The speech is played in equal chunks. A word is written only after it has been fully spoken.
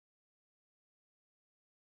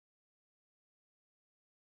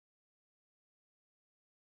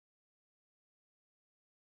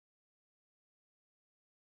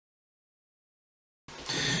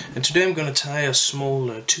And today I'm going to tie a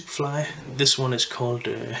small tube fly. This one is called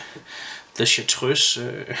the Chartreuse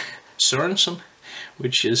Soerensen,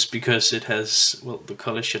 which is because it has, well, the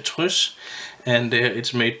color Chartreuse, and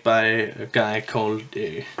it's made by a guy called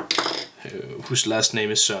whose last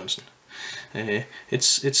name is Soerensen.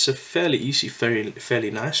 It's a fairly easy,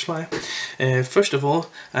 fairly nice fly. First of all,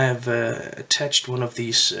 I have attached one of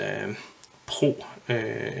these Pro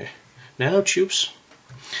nanotubes.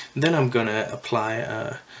 Then I'm gonna apply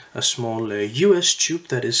a small US tube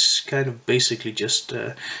that is kind of basically just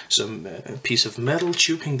some piece of metal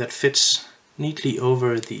tubing that fits neatly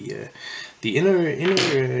over the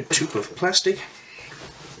inner tube of plastic.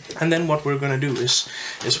 And then what we're gonna do is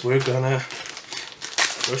we're gonna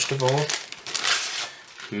first of all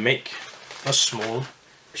make a small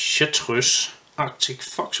Chartreuse Arctic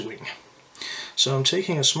fox wing. So I'm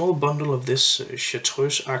taking a small bundle of this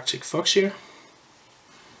Chartreuse Arctic fox here.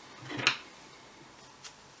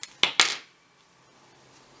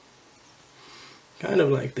 Kind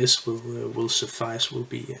of like this will suffice, will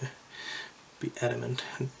be adamant.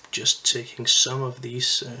 And just taking some of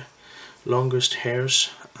these longest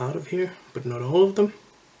hairs out of here, but not all of them.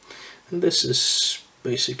 And this is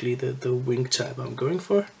basically the wing type I'm going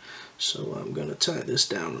for. So I'm gonna tie this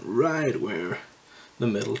down right where the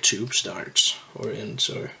metal tube starts or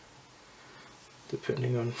ends, or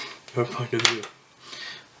depending on your point of view.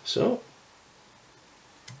 So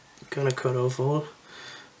I'm gonna cut off all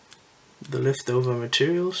the leftover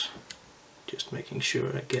materials, just making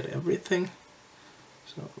sure I get everything.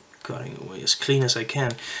 So cutting away as clean as I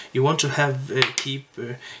can. You want to have keep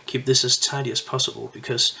this as tidy as possible,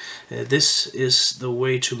 because this is the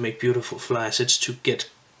way to make beautiful flies. It's to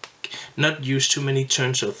not use too many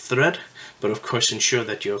turns of thread, but of course ensure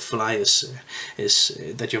that your fly is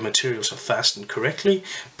that your materials are fastened correctly.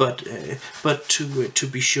 But to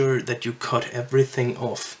be sure that you cut everything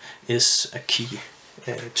off is a key.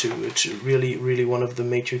 To really one of the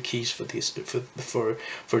major keys for these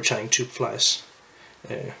for tying tube flies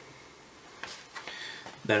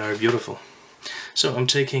that are beautiful. So I'm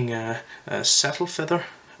taking a saddle feather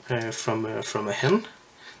from a hen.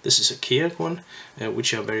 This is a Kiak one,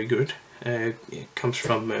 which are very good. It comes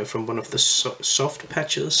from one of the soft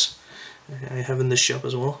patches I have in the shop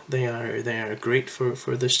as well. They are great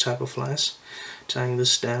for this type of flies. Tying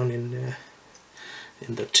this down in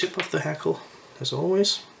the tip of the hackle, as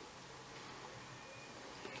always.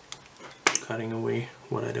 Cutting away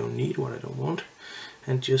what I don't need, what I don't want,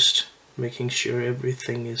 and just making sure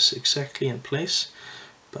everything is exactly in place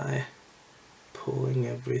by pulling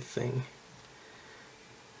everything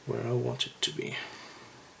where I want it to be.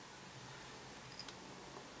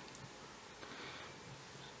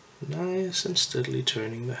 Nice and steadily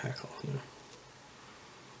turning the hackle here.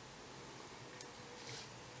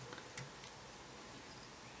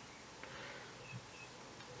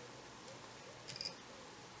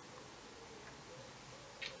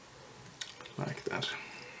 Like that.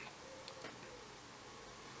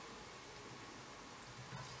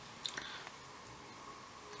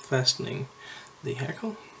 Fastening the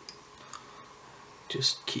hackle,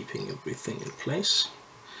 just keeping everything in place.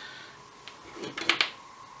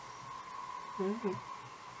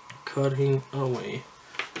 Cutting away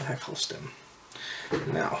the hackle stem.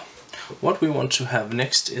 Now, what we want to have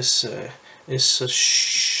next is a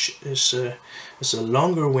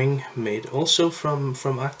longer wing made also from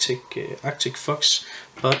Arctic fox,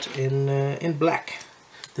 but in black.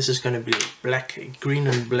 This is going to be a green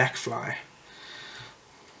and black fly.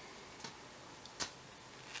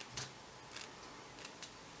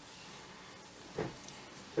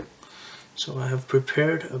 So I have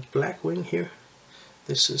prepared a black wing here.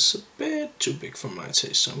 This is a bit too big for my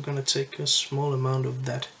taste, so I'm going to take a small amount of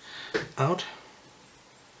that out.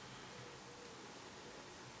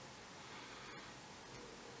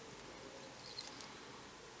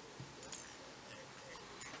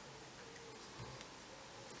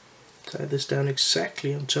 Tie this down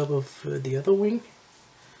exactly on top of the other wing,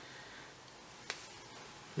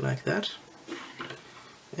 like that,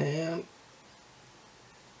 and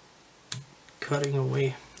cutting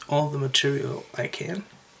away all the material I can.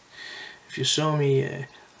 If you saw me,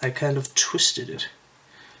 I kind of twisted it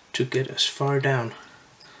to get as far down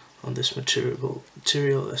on this material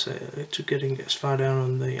as getting as far down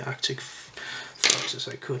on the Arctic fox as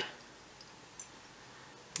I could.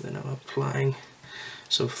 Then I'm applying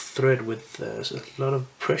some thread with a lot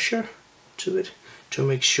of pressure to it to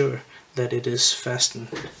make sure that it is fastened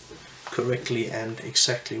correctly and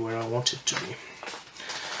exactly where I want it to be.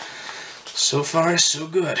 So far so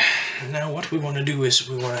good. Now what we want to do is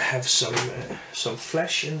we want to have some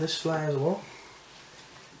flesh in this fly as well.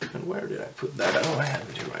 And where did I put that? Oh, I have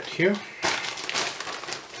it right here.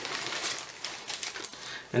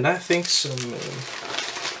 And I think some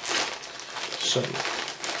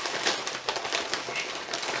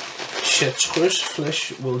Chartreuse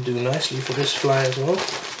flesh will do nicely for this fly as well.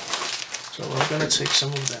 So I'm gonna take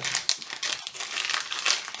some of that.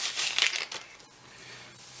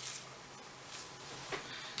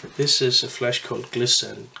 This is a flesh called Gliss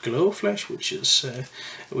and Glow flesh, which is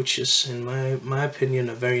in my opinion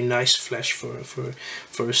a very nice flesh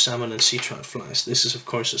for salmon and sea trout flies. This is of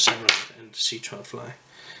course a salmon and sea trout fly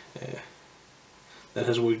that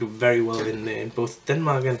has worked very well in both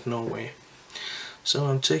Denmark and Norway. So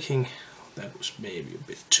I'm taking, that was maybe a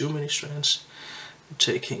bit too many strands. I'm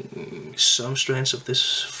taking some strands of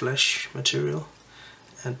this flesh material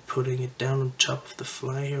and putting it down on top of the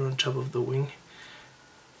fly here, on top of the wing,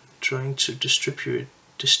 trying to distribute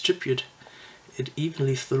it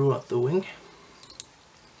evenly throughout the wing.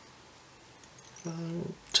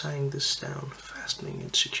 Tying this down, fastening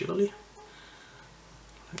it securely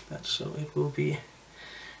like that, so it will be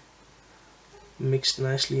mixed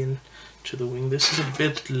nicely into the wing. This is a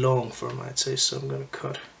bit long for my taste, so I'm gonna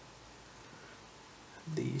cut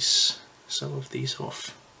some of these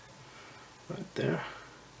off right there,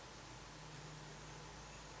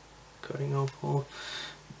 cutting off all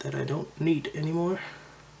that I don't need anymore.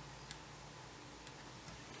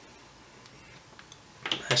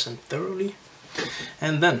 Nice and thoroughly.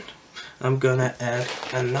 And then I'm gonna add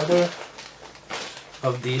another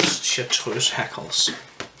of these Chartreuse hackles.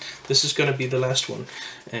 This is gonna be the last one.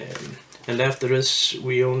 And after this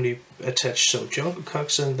we only attach some jungle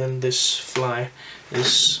cocks, and then this fly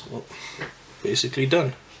is, well, basically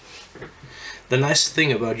done. The nice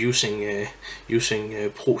thing about using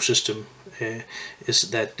Pro system is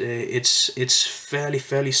that it's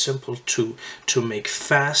fairly simple to make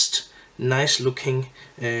fast, nice looking,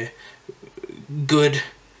 good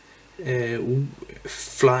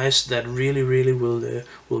flies that really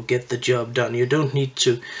will get the job done. You don't need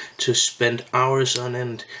to spend hours on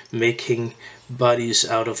end making bodies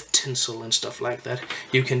out of tinsel and stuff like that.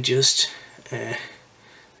 You can just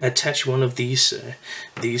attach one of these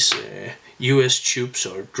US tubes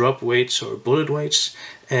or drop weights or bullet weights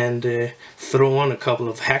and throw on a couple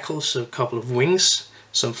of hackles, a couple of wings,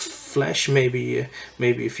 some flesh, maybe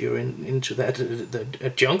if you're into that, a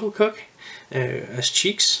jungle cock as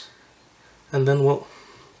cheeks, and then, well,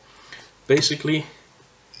 basically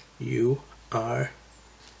you are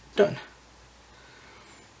done.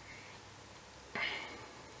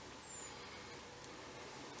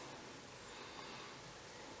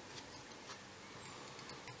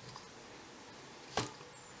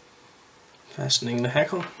 Fastening the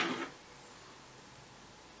hackle.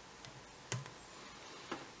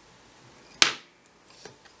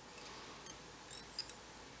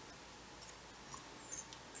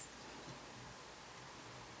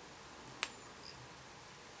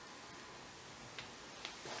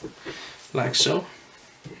 Like so.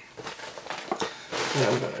 Now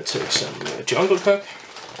I'm gonna take some jungle cock.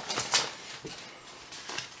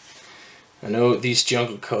 I know these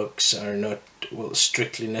jungle cocks are not, well,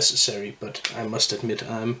 strictly necessary, but I must admit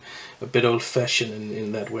I'm a bit old-fashioned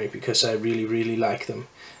in that way, because I really like them.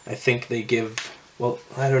 I think they give, well,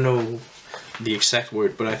 I don't know the exact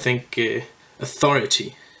word, but I think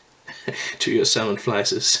authority to your salmon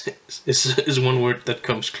flies is one word that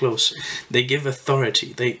comes close. They give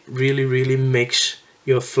authority. They really makes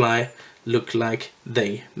your fly look like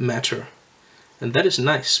they matter. And that is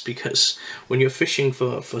nice, because when you're fishing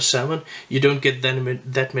for salmon, you don't get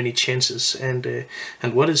that many chances. And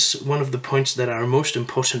what is one of the points that are most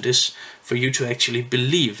important is for you to actually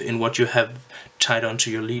believe in what you have tied onto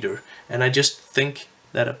your leader. And I just think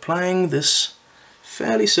that applying this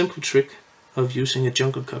fairly simple trick of using a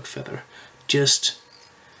jungle cock feather,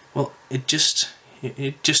 well, it just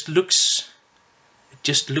looks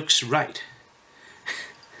right.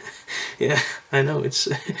 Yeah, I know it's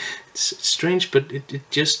strange, but it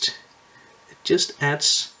just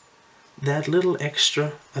adds that little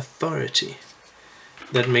extra authority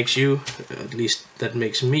that makes you, at least that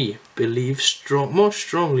makes me, believe more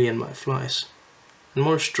strongly in my flies and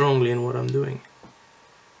more strongly in what I'm doing.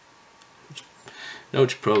 No,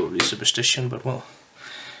 it's probably superstition, but well,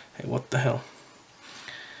 hey, what the hell?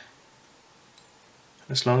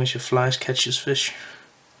 As long as your flies catches fish,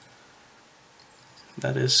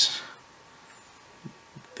 that is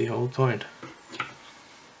the whole point.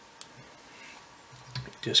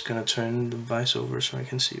 Just gonna turn the vise over so I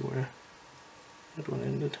can see where that one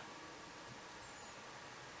ended.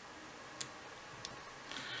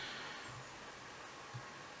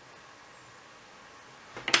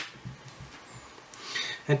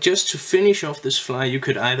 And just to finish off this fly, you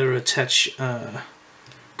could either attach a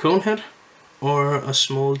cone head or a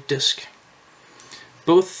small disc.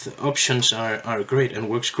 Both options are great and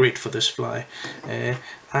works great for this fly.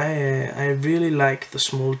 I really like the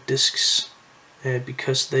small discs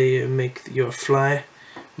because they make your fly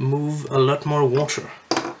move a lot more water,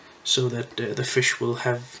 so that the fish will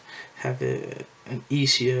have an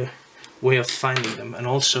easier way of finding them, and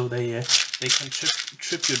also they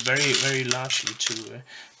contribute very largely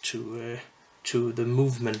to the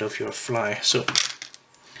movement of your fly. So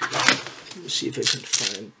let me see if I can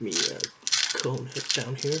find me a cone head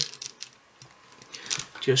down here,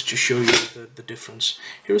 just to show you the difference.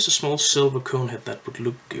 Here is a small silver cone head that would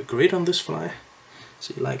look great on this fly.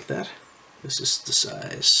 See, like that. This is the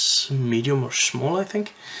size medium or small, I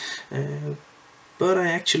think. But I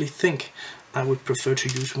actually think I would prefer to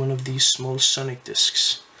use one of these small sonic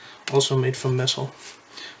discs, also made from metal.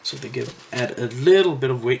 So they add a little bit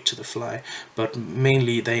of weight to the fly, but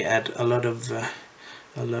mainly they add a lot of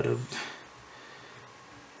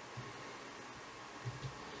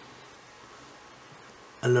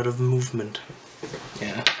movement.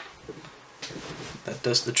 Yeah, that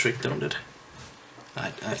does the trick, don't it?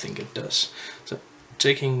 I think it does. So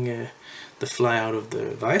taking the fly out of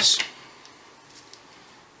the vise,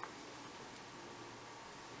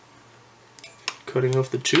 cutting off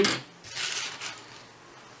the tube,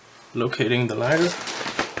 locating the lighter,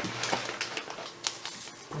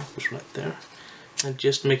 it's right there, and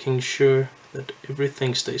just making sure that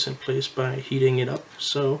everything stays in place by heating it up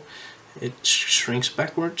so it shrinks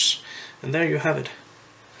backwards. And there you have it,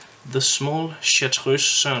 the small Chartreuse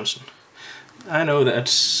Soerensen. I know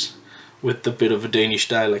that's with a bit of a Danish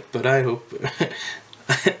dialect, but I hope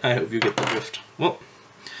I hope you get the drift. Well,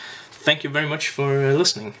 thank you very much for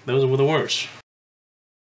listening. Those were the words.